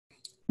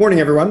Morning,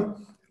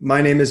 everyone.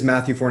 My name is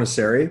Matthew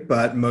Fornaciari,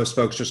 but most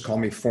folks just call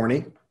me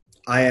Forny.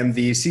 I am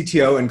the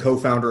CTO and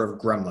co-founder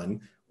of Gremlin,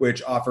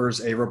 which offers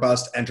a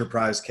robust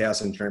enterprise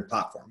chaos engineering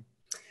platform.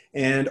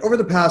 And over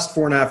the past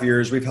 4.5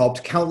 years, we've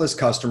helped countless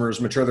customers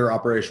mature their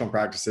operational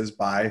practices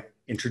by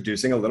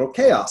introducing a little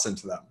chaos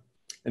into them.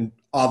 And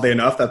oddly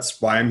enough,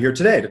 that's why I'm here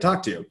today to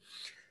talk to you.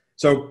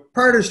 So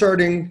prior to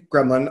starting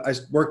Gremlin, I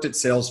worked at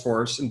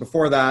Salesforce, and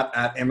before that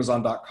at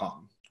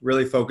Amazon.com,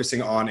 really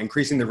focusing on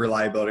increasing the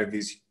reliability of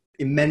these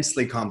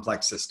immensely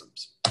complex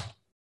systems.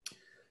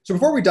 So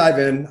before we dive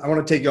in, I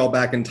want to take you all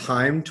back in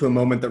time to a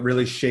moment that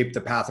really shaped the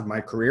path of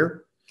my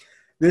career.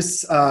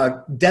 This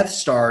Death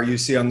Star you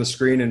see on the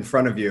screen in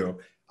front of you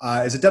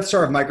is a Death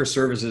Star of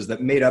microservices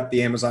that made up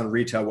the Amazon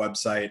retail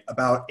website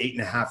about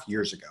 8.5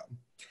 years ago.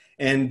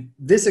 And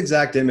this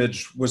exact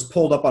image was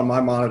pulled up on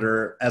my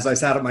monitor as I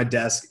sat at my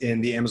desk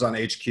in the Amazon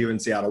HQ in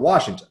Seattle,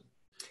 Washington.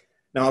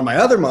 Now, on my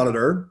other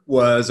monitor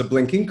was a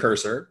blinking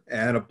cursor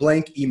and a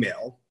blank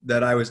email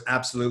that I was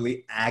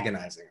absolutely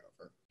agonizing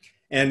over.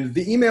 And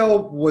the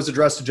email was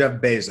addressed to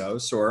Jeff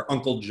Bezos, or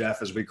Uncle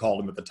Jeff as we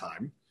called him at the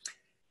time.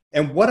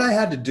 And what I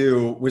had to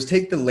do was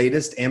take the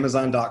latest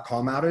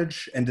Amazon.com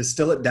outage and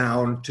distill it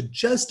down to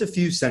just a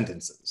few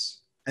sentences.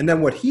 And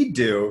then what he'd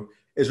do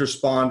is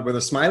respond with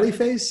a smiley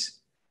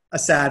face, a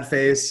sad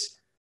face,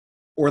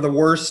 or the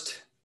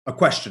worst, a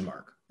question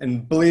mark.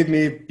 And believe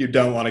me, you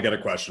don't want to get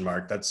a question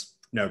mark. That's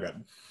no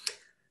good.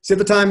 See, at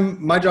the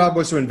time, my job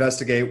was to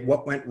investigate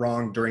what went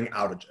wrong during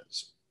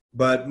outages.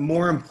 But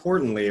more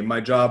importantly, my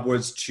job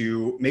was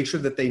to make sure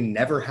that they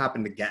never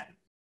happened again.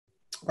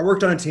 I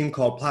worked on a team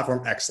called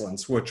Platform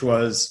Excellence, which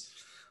was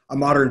a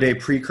modern day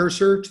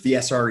precursor to the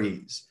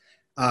SREs.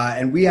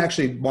 And we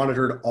actually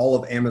monitored all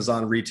of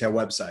Amazon retail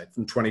website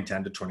from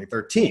 2010 to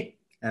 2013.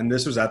 And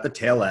this was at the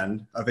tail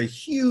end of a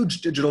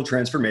huge digital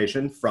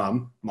transformation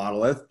from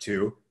monolith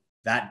to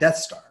that Death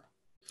Star.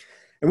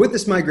 And with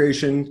this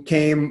migration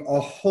came a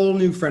whole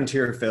new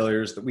frontier of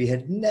failures that we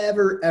had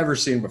never, ever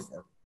seen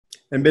before.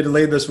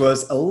 Admittedly, this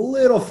was a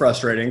little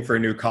frustrating for a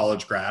new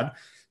college grad.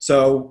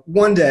 So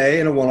one day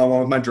in a one-on-one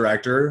with my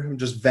director, I'm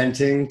just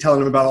venting, telling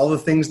him about all the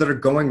things that are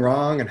going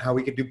wrong and how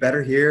we could do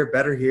better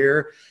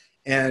here.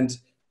 And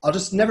I'll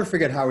just never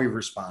forget how he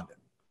responded.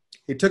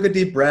 He took a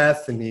deep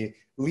breath and he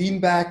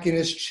leaned back in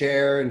his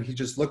chair and he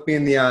just looked me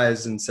in the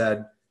eyes and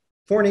said,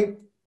 "Forney,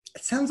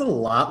 it sounds a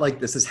lot like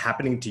this is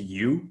happening to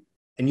you.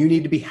 And you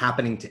need to be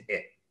happening to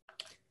it."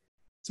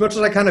 As much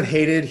as I kind of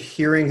hated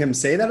hearing him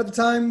say that at the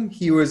time,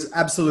 he was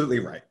absolutely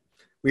right.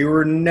 We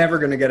were never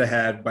going to get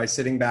ahead by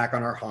sitting back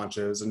on our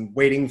haunches and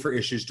waiting for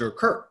issues to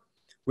occur.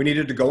 We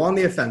needed to go on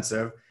the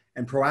offensive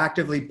and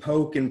proactively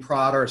poke and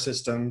prod our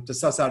system to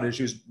suss out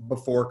issues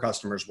before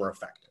customers were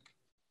affected.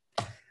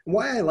 And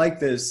why I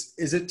like this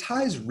is it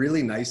ties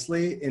really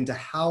nicely into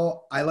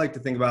how I like to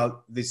think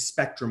about the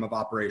spectrum of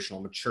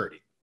operational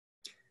maturity.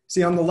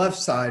 See, on the left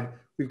side,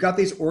 we've got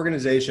these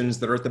organizations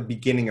that are at the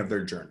beginning of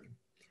their journey.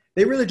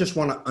 They really just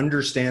want to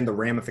understand the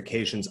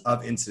ramifications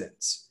of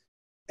incidents.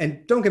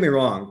 And don't get me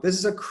wrong, this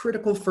is a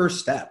critical first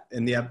step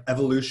in the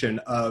evolution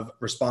of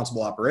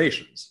responsible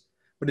operations,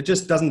 but it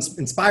just doesn't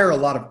inspire a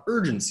lot of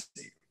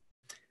urgency.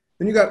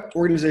 Then you've got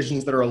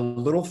organizations that are a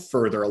little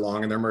further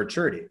along in their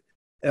maturity,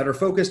 that are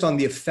focused on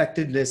the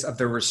effectiveness of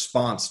their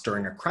response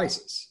during a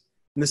crisis.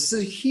 And this is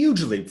a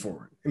huge leap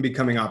forward in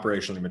becoming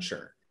operationally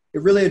mature.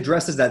 It really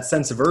addresses that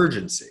sense of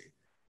urgency,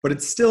 but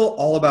it's still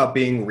all about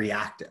being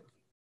reactive.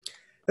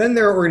 Then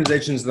there are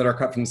organizations that are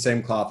cut from the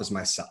same cloth as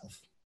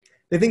myself.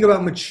 They think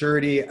about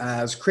maturity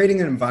as creating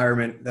an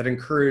environment that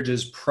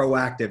encourages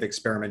proactive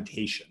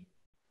experimentation.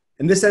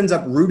 And this ends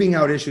up rooting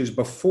out issues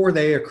before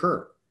they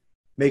occur,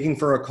 making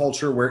for a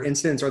culture where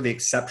incidents are the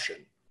exception,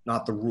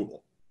 not the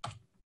rule.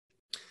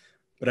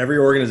 But every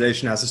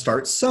organization has to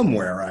start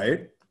somewhere,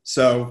 right?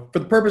 So for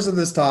the purpose of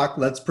this talk,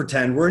 let's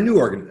pretend we're a new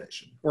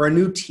organization or a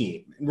new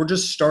team, and we're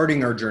just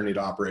starting our journey to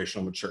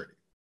operational maturity.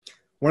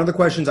 One of the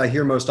questions I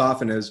hear most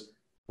often is,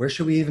 where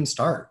should we even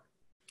start?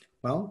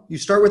 Well, you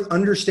start with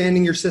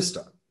understanding your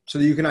system so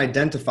that you can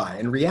identify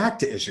and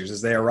react to issues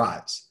as they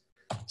arise.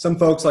 Some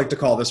folks like to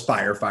call this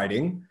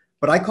firefighting,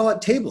 but I call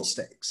it table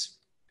stakes.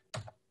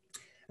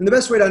 And the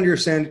best way to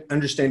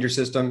understand your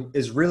system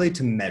is really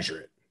to measure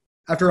it.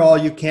 After all,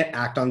 you can't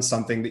act on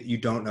something that you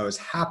don't know is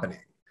happening.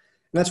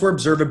 And that's where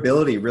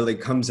observability really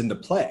comes into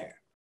play.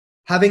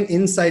 Having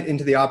insight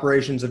into the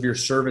operations of your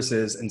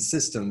services and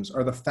systems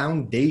are the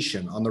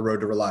foundation on the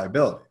road to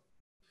reliability.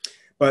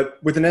 But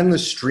with an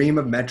endless stream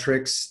of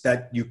metrics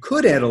that you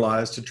could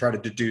analyze to try to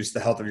deduce the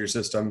health of your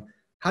system,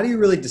 how do you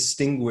really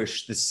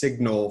distinguish the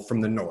signal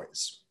from the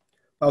noise?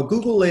 Well,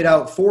 Google laid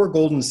out 4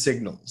 golden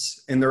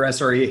signals in their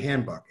SRE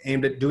handbook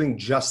aimed at doing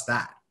just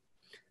that.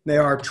 They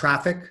are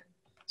traffic,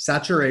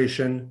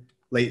 saturation,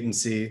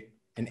 latency,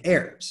 and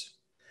errors.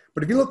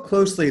 But if you look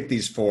closely at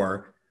these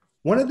 4,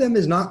 one of them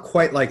is not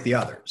quite like the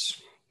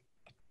others.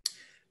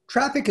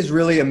 Traffic is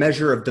really a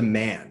measure of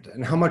demand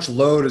and how much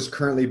load is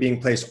currently being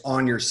placed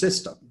on your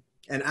system.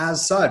 And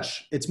as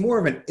such, it's more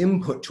of an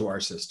input to our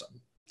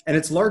system, and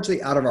it's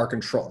largely out of our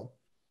control.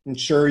 And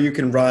sure, you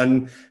can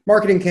run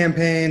marketing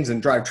campaigns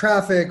and drive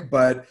traffic,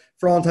 but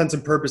for all intents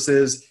and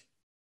purposes,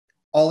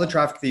 all the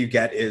traffic that you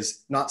get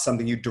is not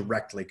something you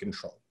directly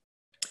control.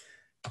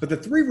 But the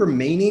three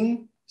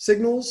remaining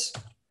signals,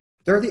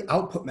 they're the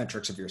output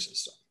metrics of your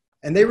system.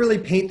 And they really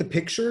paint the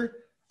picture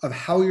of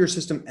how your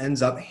system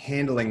ends up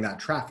handling that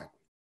traffic.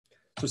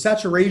 So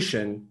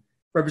saturation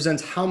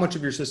represents how much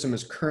of your system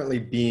is currently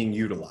being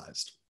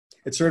utilized.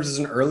 It serves as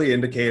an early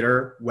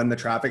indicator when the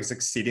traffic is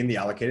exceeding the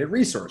allocated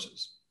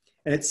resources.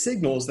 And it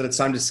signals that it's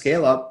time to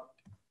scale up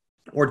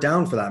or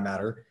down for that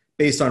matter,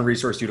 based on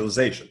resource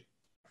utilization.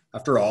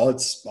 After all,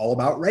 it's all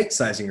about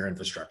right-sizing your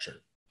infrastructure.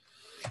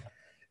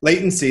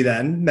 Latency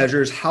then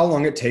measures how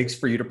long it takes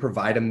for you to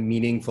provide a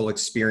meaningful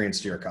experience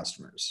to your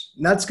customers.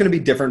 And that's going to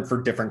be different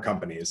for different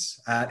companies.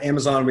 At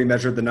Amazon, we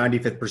measured the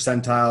 95th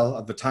percentile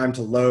of the time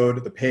to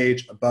load the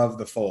page above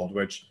the fold,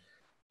 which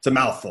it's a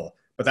mouthful,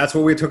 but that's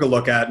what we took a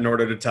look at in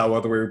order to tell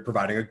whether we were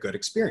providing a good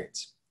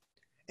experience.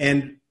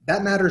 And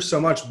that matters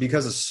so much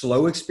because a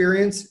slow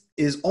experience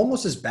is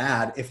almost as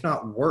bad, if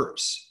not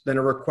worse, than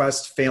a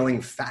request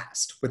failing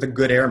fast with a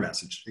good error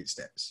message these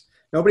days.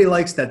 Nobody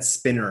likes that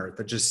spinner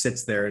that just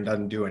sits there and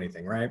doesn't do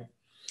anything, right?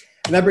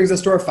 And that brings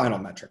us to our final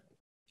metric,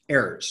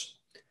 errors.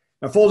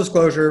 Now, full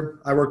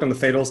disclosure, I worked on the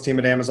fatals team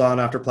at Amazon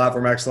after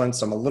Platform Excellence,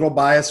 so I'm a little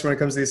biased when it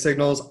comes to these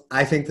signals.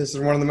 I think this is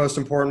one of the most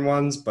important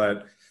ones,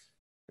 but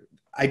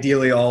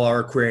ideally all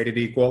are created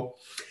equal.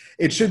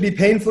 It should be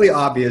painfully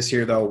obvious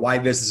here, though, why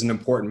this is an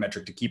important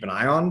metric to keep an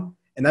eye on,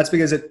 and that's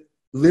because it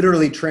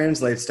literally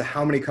translates to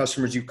how many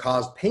customers you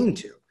caused pain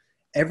to.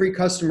 Every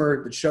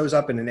customer that shows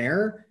up in an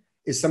error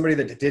is somebody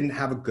that didn't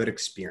have a good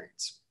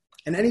experience.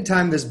 And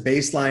anytime this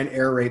baseline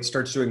error rate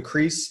starts to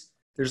increase,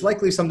 there's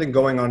likely something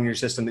going on in your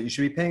system that you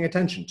should be paying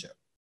attention to.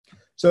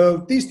 So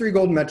these three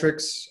golden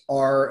metrics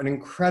are an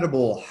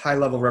incredible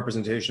high-level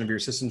representation of your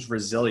system's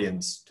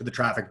resilience to the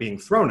traffic being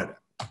thrown at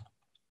it.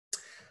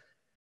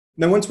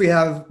 Now, once we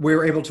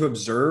were able to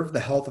observe the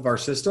health of our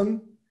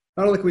system,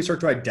 not only can we start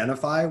to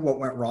identify what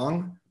went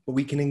wrong, but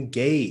we can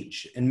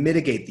engage and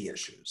mitigate the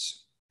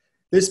issues.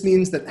 This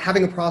means that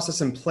having a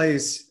process in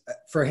place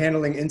for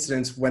handling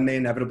incidents when they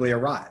inevitably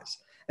arise.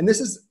 And this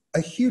is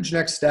a huge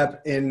next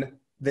step in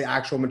the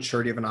actual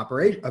maturity of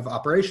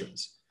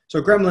operations. So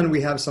at Gremlin, we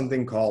have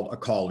something called a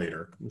call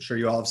leader. I'm sure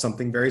you all have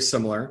something very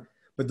similar,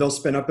 but they'll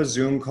spin up a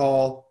Zoom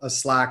call, a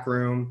Slack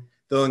room,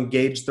 they'll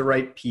engage the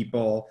right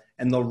people,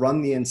 and they'll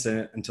run the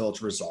incident until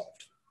it's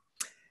resolved.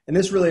 And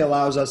this really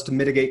allows us to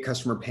mitigate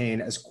customer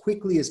pain as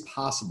quickly as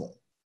possible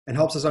and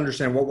helps us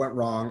understand what went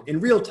wrong in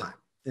real time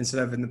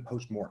instead of in the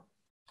post-mortem.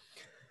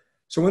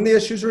 So when the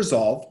issue is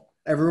resolved,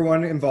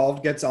 everyone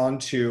involved gets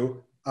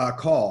onto a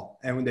call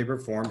and when they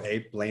perform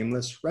a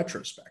blameless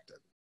retrospective.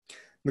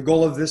 The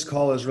goal of this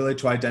call is really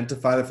to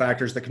identify the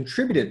factors that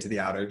contributed to the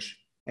outage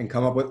and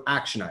come up with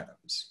action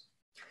items.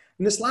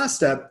 And this last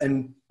step,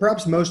 and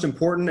perhaps most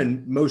important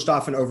and most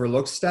often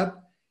overlooked step,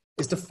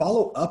 is to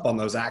follow up on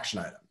those action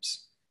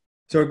items.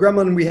 So at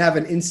Gremlin, we have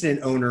an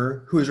incident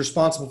owner who is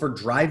responsible for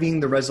driving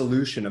the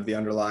resolution of the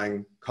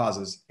underlying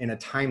causes in a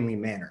timely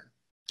manner.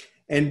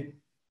 And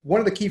one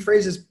of the key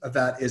phrases of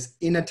that is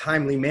in a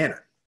timely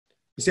manner.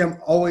 You see, I'm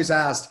always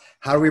asked,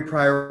 how do we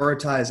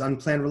prioritize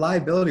unplanned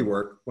reliability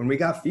work when we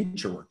got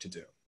feature work to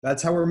do?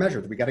 That's how we're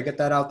measured. We got to get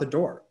that out the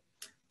door.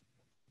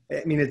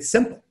 I mean, it's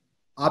simple.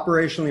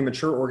 Operationally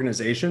mature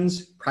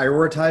organizations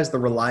prioritize the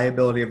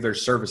reliability of their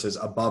services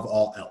above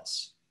all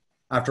else.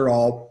 After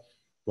all,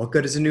 what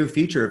good is a new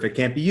feature if it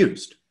can't be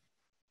used?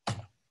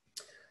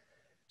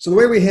 So the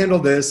way we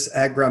handled this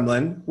at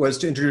Gremlin was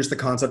to introduce the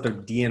concept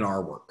of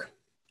DNR work.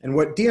 And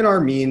what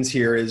DNR means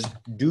here is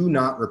do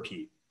not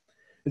repeat.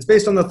 It's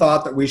based on the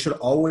thought that we should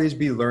always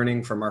be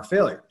learning from our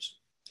failures.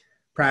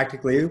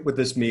 Practically, what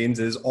this means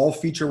is all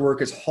feature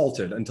work is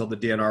halted until the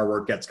DNR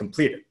work gets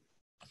completed.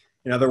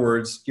 In other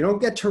words, you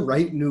don't get to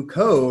write new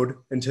code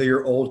until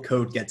your old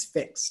code gets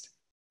fixed.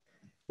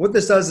 What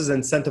this does is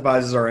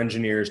incentivizes our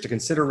engineers to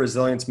consider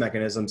resilience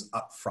mechanisms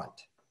up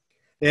front.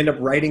 They end up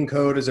writing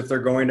code as if they're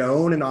going to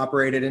own and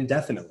operate it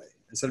indefinitely,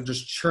 instead of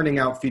just churning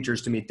out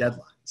features to meet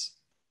deadlines.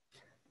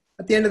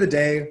 At the end of the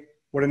day,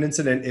 what an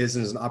incident is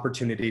an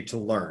opportunity to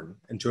learn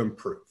and to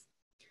improve.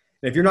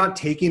 And if you're not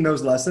taking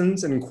those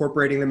lessons and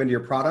incorporating them into your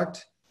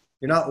product,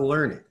 you're not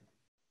learning.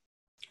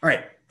 All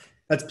right,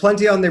 that's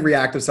plenty on the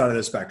reactive side of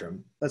the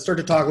spectrum. Let's start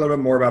to talk a little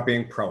bit more about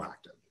being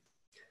proactive.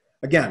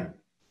 Again,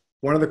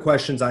 one of the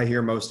questions I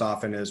hear most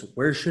often is,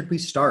 where should we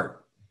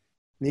start?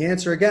 And the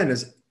answer, again,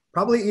 is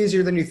probably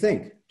easier than you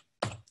think.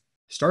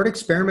 Start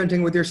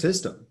experimenting with your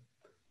system.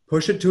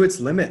 Push it to its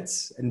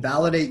limits and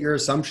validate your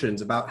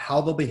assumptions about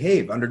how they'll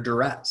behave under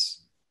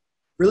duress.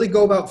 Really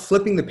go about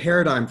flipping the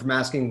paradigm from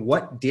asking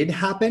what did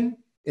happen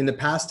in the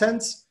past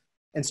tense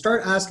and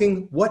start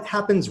asking what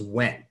happens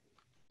when.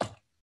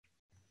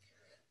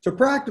 So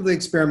proactively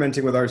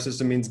experimenting with our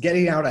system means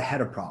getting out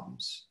ahead of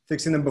problems,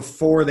 fixing them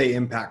before they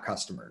impact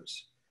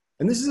customers.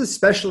 And this is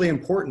especially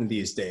important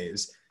these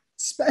days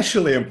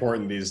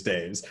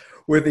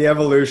with the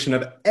evolution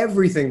of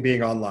everything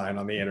being online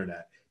on the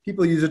internet.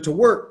 People use it to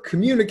work,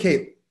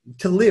 communicate,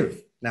 to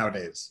live.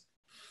 nowadays.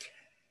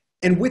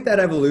 And with that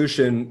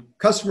evolution,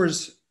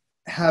 customers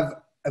have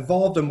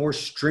evolved a more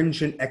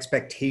stringent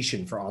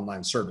expectation for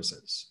online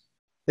services.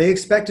 They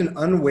expect an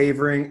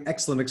unwavering,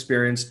 excellent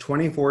experience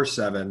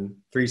 24/7,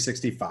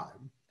 365.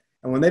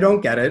 And when they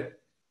don't get it,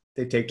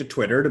 they take to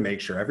Twitter to make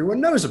sure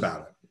everyone knows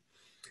about it.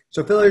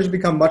 So failures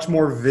become much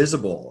more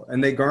visible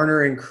and they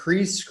garner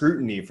increased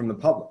scrutiny from the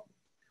public,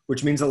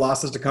 which means that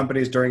losses to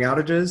companies during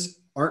outages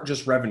aren't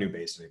just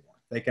revenue-based anymore.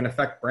 They can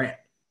affect brand.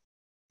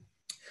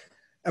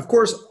 Of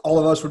course, all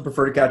of us would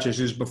prefer to catch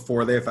issues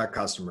before they affect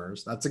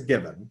customers. That's a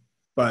given.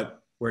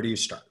 But where do you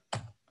start?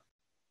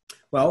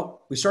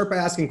 Well, we start by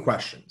asking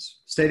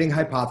questions, stating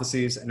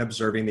hypotheses, and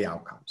observing the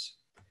outcomes.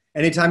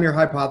 Anytime your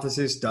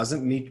hypothesis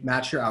doesn't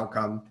match your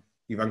outcome,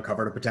 you've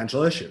uncovered a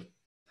potential issue.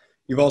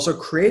 You've also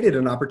created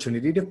an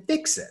opportunity to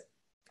fix it.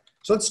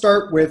 So let's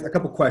start with a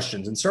couple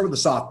questions and start with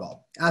the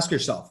softball. Ask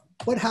yourself,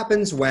 what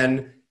happens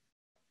when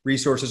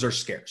resources are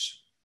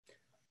scarce?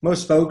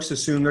 Most folks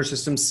assume their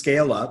systems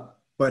scale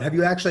up, but have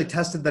you actually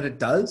tested that it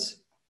does?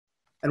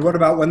 And what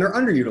about when they're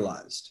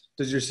underutilized?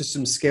 Does your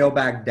system scale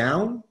back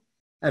down?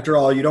 After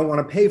all, you don't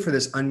want to pay for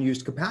this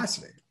unused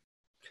capacity.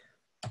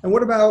 And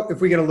what about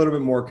if we get a little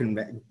bit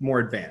more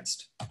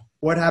advanced?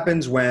 What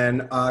happens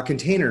when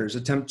containers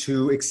attempt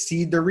to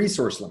exceed their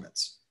resource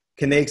limits?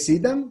 Can they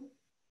exceed them?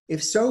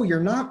 If so, you're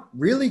not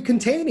really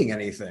containing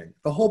anything.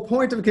 The whole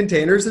point of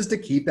containers is to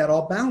keep that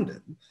all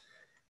bounded.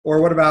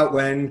 Or what about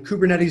when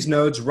Kubernetes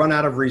nodes run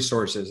out of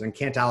resources and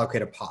can't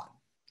allocate a pod?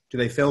 Do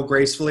they fail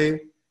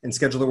gracefully and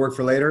schedule the work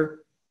for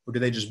later, or do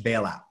they just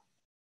bail out?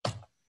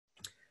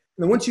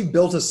 And then once you've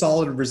built a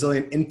solid,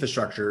 resilient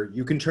infrastructure,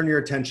 you can turn your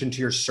attention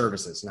to your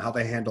services and how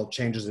they handle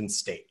changes in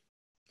state.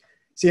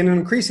 See, in an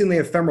increasingly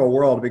ephemeral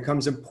world, it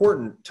becomes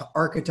important to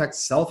architect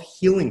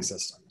self-healing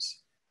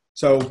systems.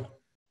 So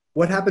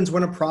what happens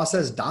when a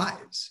process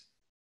dies?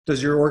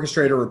 Does your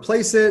orchestrator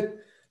replace it?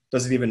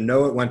 Does it even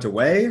know it went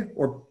away?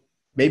 Or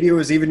maybe it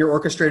was even your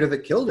orchestrator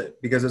that killed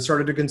it because it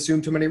started to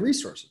consume too many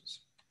resources.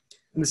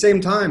 At the same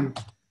time,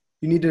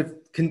 you need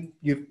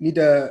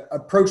to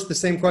approach the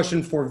same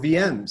question for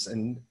VMs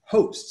and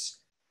hosts.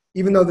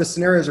 Even though the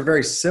scenarios are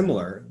very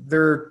similar,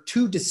 there are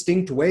two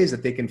distinct ways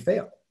that they can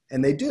fail,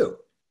 and they do.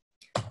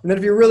 And then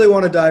if you really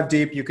want to dive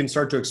deep, you can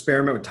start to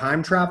experiment with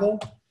time travel.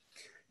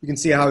 You can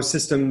see how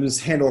systems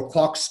handle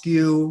clock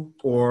skew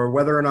or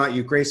whether or not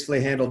you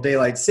gracefully handle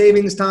daylight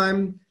savings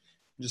time.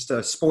 Just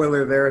a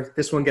spoiler there,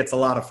 this one gets a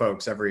lot of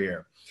folks every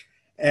year.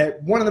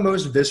 One of the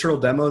most visceral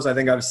demos I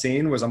think I've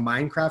seen was a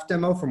Minecraft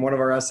demo from one of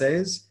our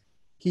SAs.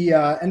 He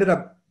ended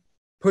up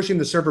pushing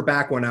the server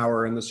back 1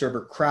 hour and the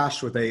server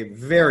crashed with a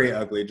very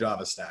ugly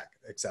Java stack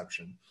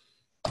exception.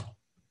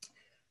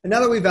 And now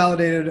that we've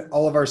validated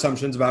all of our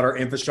assumptions about our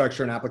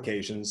infrastructure and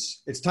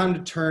applications, it's time to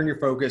turn your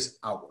focus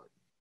outward.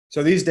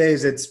 So these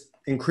days, it's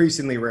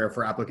increasingly rare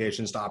for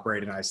applications to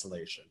operate in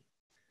isolation.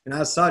 And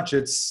as such,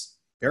 it's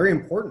very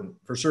important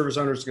for service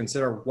owners to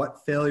consider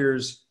what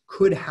failures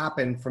could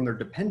happen from their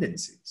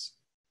dependencies.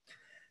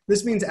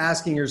 This means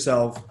asking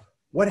yourself,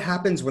 what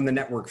happens when the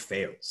network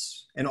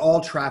fails and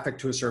all traffic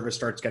to a service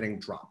starts getting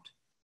dropped?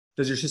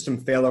 Does your system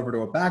fail over to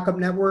a backup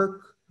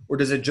network, or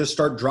does it just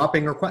start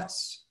dropping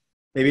requests?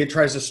 Maybe it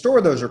tries to store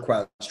those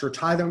requests or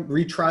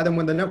retry them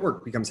when the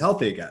network becomes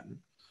healthy again.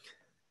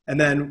 And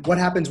then what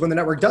happens when the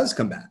network does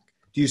come back?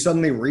 Do you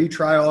suddenly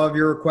retry all of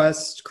your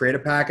requests, create a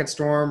packet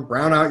storm,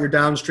 brown out your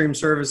downstream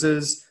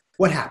services?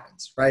 What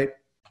happens, right?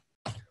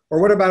 Or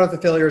what about if the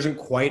failure isn't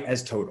quite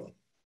as total?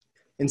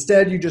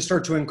 Instead, you just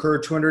start to incur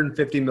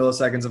 250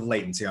 milliseconds of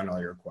latency on all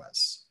your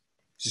requests.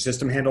 Does your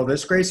system handle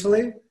this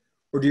gracefully?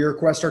 Or do your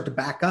requests start to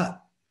back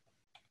up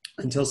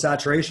until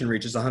saturation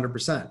reaches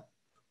 100%?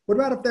 What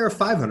about if there are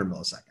 500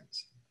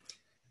 milliseconds?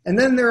 And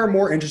then there are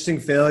more interesting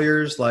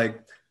failures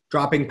like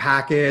dropping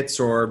packets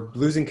or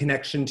losing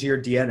connection to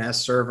your DNS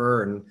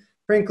server. And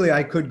frankly,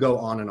 I could go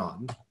on and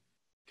on.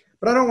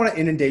 But I don't want to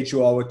inundate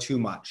you all with too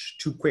much,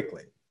 too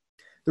quickly.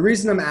 The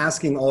reason I'm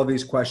asking all of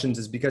these questions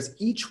is because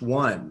each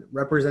one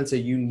represents a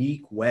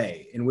unique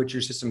way in which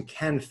your system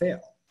can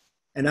fail.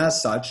 And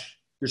as such,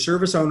 your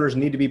service owners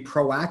need to be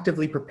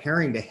proactively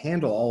preparing to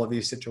handle all of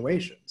these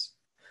situations.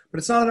 But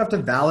it's not enough to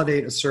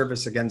validate a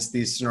service against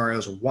these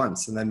scenarios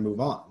once and then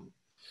move on.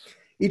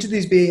 Each of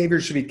these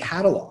behaviors should be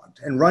cataloged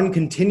and run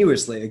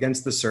continuously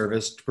against the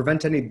service to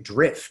prevent any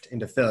drift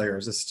into failure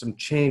as the system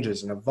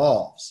changes and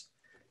evolves.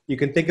 You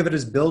can think of it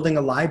as building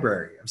a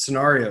library of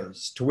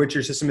scenarios to which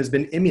your system has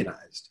been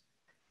immunized,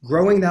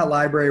 growing that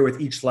library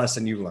with each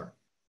lesson you learn.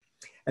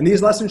 And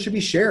these lessons should be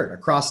shared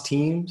across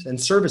teams and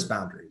service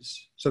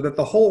boundaries so that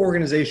the whole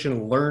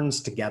organization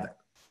learns together.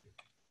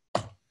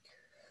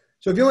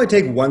 So if you only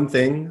take one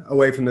thing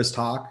away from this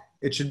talk,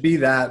 it should be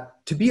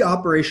that to be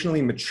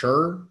operationally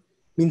mature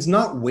means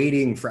not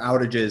waiting for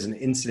outages and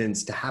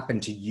incidents to happen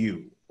to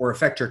you or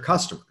affect your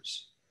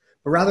customers,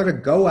 but rather to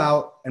go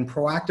out and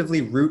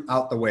proactively root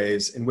out the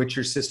ways in which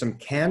your system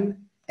can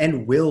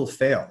and will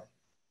fail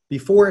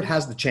before it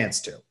has the chance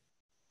to.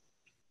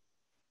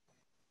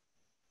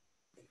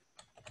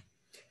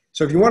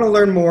 So if you want to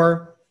learn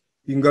more,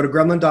 you can go to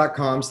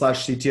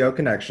gremlin.com/CTO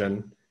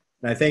connection.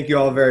 And I thank you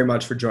all very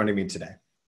much for joining me today.